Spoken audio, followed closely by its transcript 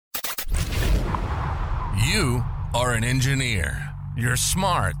You are an engineer. You're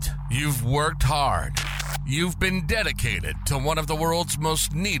smart. You've worked hard. You've been dedicated to one of the world's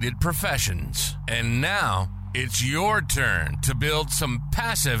most needed professions. And now it's your turn to build some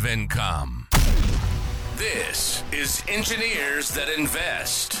passive income. This is Engineers That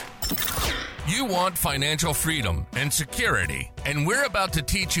Invest. You want financial freedom and security, and we're about to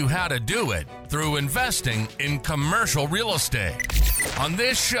teach you how to do it through investing in commercial real estate. On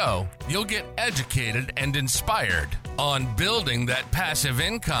this show, you'll get educated and inspired on building that passive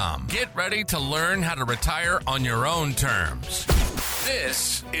income. Get ready to learn how to retire on your own terms.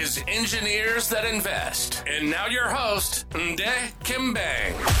 This is Engineers That Invest. And now your host, Nde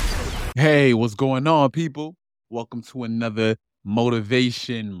Kimbang. Hey, what's going on, people? Welcome to another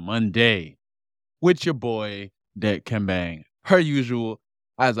Motivation Monday with your boy, Nde Kimbang. Per usual,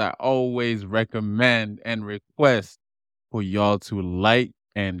 as I always recommend and request for y'all to like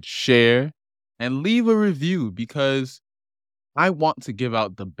and share and leave a review because I want to give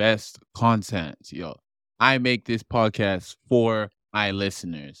out the best content, yo. I make this podcast for my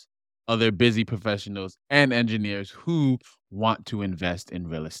listeners, other busy professionals and engineers who want to invest in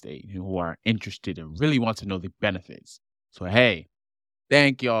real estate, who are interested and really want to know the benefits. So, hey,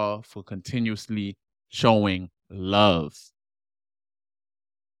 thank y'all for continuously showing love.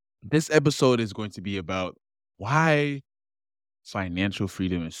 This episode is going to be about why financial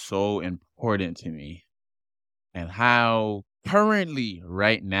freedom is so important to me and how currently,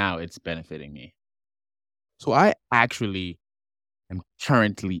 right now, it's benefiting me. So I actually am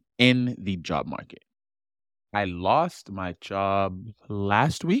currently in the job market. I lost my job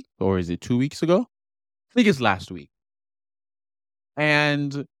last week, or is it 2 weeks ago? I think it's last week.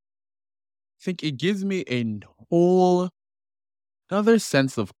 And I think it gives me a whole other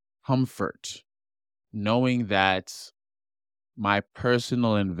sense of comfort knowing that my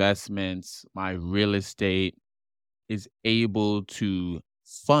personal investments, my real estate is able to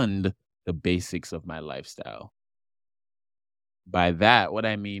fund the basics of my lifestyle. By that, what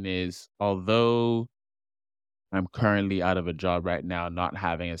I mean is, although I'm currently out of a job right now, not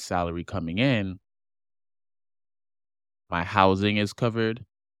having a salary coming in, my housing is covered,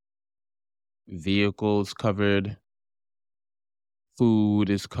 vehicles covered, food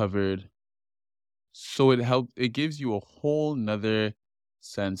is covered. So it gives you a whole nother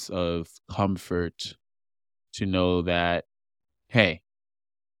sense of comfort to know that, hey,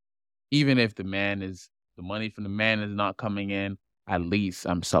 even if the money from the man is not coming in, at least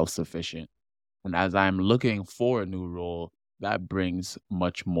I'm self-sufficient. And as I'm looking for a new role, that brings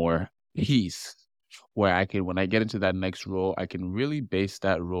much more peace where when I get into that next role, I can really base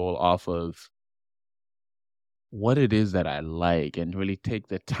that role off of what it is that I like and really take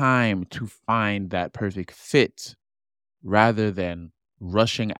the time to find that perfect fit rather than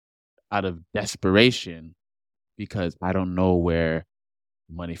rushing out of desperation because I don't know where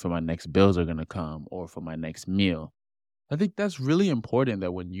money for my next bills are going to come or for my next meal. I think that's really important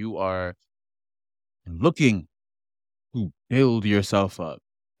that when you are looking to build yourself up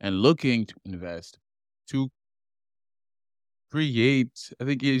and looking to invest, to create, I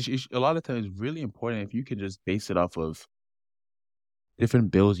think it's a lot of times really important if you can just base it off of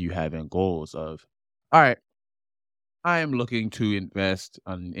different bills you have and goals of, all right, I am looking to invest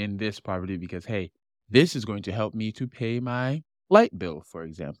in this property because, hey, this is going to help me to pay my light bill, for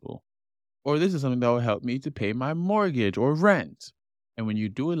example. Or this is something that will help me to pay my mortgage or rent. And when you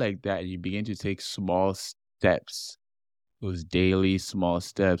do it like that, you begin to take small steps, those daily small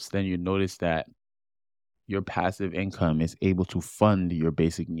steps, then you notice that your passive income is able to fund your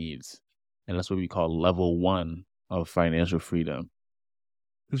basic needs. And that's what we call level 1 of financial freedom.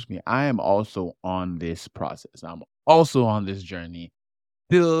 Excuse me, I am also on this process. I'm also on this journey.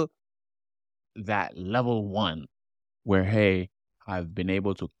 Still that level 1 where, hey, I've been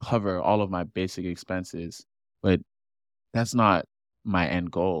able to cover all of my basic expenses, but that's not my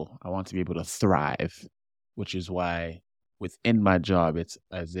end goal. I want to be able to thrive, which is why within my job, it's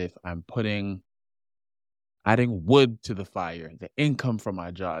as if I'm adding wood to the fire, the income from my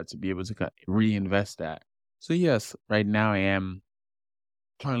job to be able to reinvest that. So yes, right now I am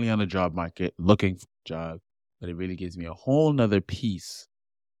currently on the job market looking for a job, but it really gives me a whole nother piece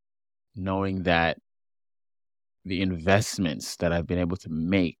knowing that the investments that I've been able to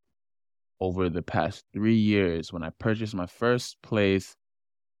make over the past 3 years, when I purchased my first place,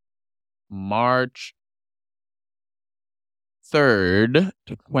 March 3rd,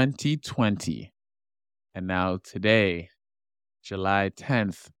 2020. And now today, July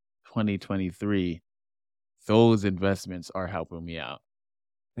 10th, 2023, those investments are helping me out.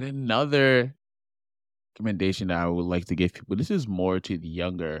 And another recommendation that I would like to give people, this is more to the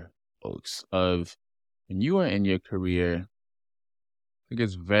younger folks of when you are in your career, I think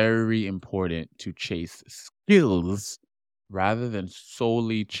it's very important to chase skills rather than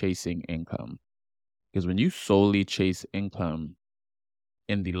solely chasing income. Because when you solely chase income,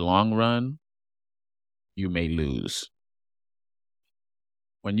 in the long run, you may lose.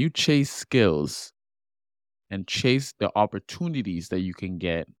 When you chase skills and chase the opportunities that you can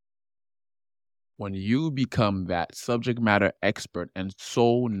get, when you become that subject matter expert and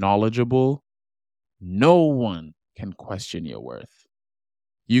so knowledgeable, no one can question your worth.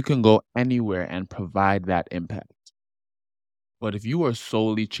 You can go anywhere and provide that impact. But if you are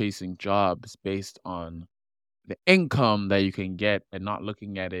solely chasing jobs based on the income that you can get and not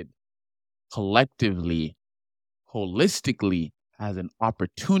looking at it collectively, holistically, as an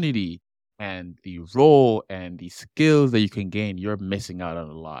opportunity and the role and the skills that you can gain, you're missing out on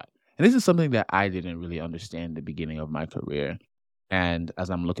a lot. And this is something that I didn't really understand in the beginning of my career. And as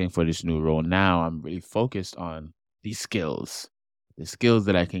I'm looking for this new role now, I'm really focused on the skills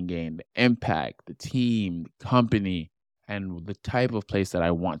that I can gain, the impact, the team, the company, and the type of place that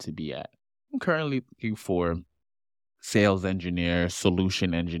I want to be at. I'm currently looking for sales engineer,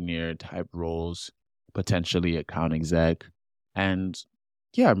 solution engineer type roles, potentially account exec. And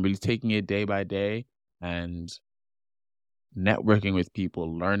yeah, I'm really taking it day by day and networking with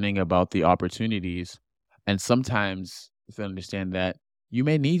people, learning about the opportunities. And sometimes you understand that you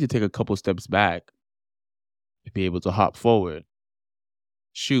may need to take a couple steps back to be able to hop forward.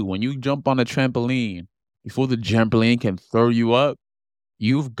 Shoot, when you jump on a trampoline, before the trampoline can throw you up,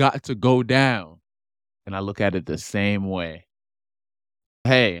 you've got to go down. And I look at it the same way.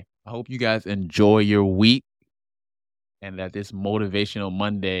 Hey, I hope you guys enjoy your week and that this Motivational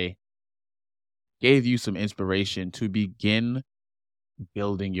Monday gave you some inspiration to begin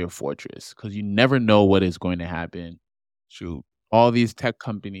building your fortress, because you never know what is going to happen. Shoot, all these tech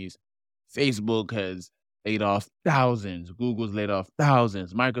companies, Facebook has laid off thousands, Google's laid off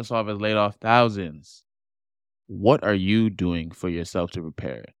thousands, Microsoft has laid off thousands. What are you doing for yourself to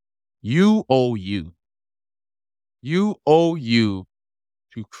prepare? You owe you. You owe you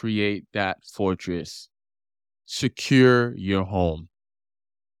to create that fortress. Secure your home.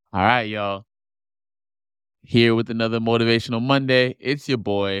 All right, y'all. Here with another Motivational Monday. It's your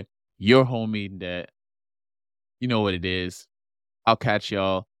boy, your homie that you know what it is. I'll catch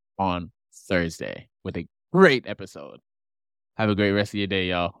y'all on Thursday with a great episode. Have a great rest of your day,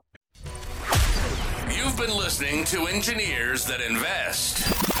 y'all. You've been listening to Engineers That Invest.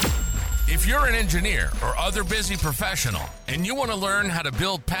 If you're an engineer or other busy professional and you want to learn how to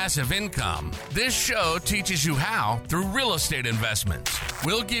build passive income, this show teaches you how through real estate investments.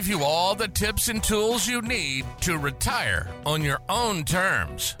 We'll give you all the tips and tools you need to retire on your own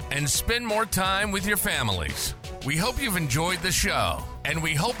terms and spend more time with your families. We hope you've enjoyed the show, and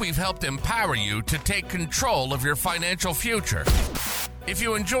we hope we've helped empower you to take control of your financial future. If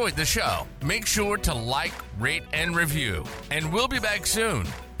you enjoyed the show, make sure to like, rate, and review, and we'll be back soon.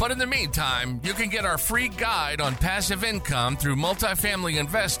 But in the meantime, you can get our free guide on passive income through multifamily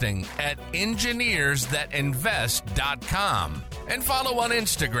investing at engineersthatinvest.com and follow on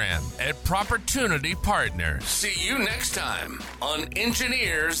Instagram at Propertunity Partners. See you next time on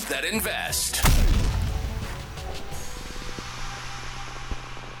Engineers That Invest.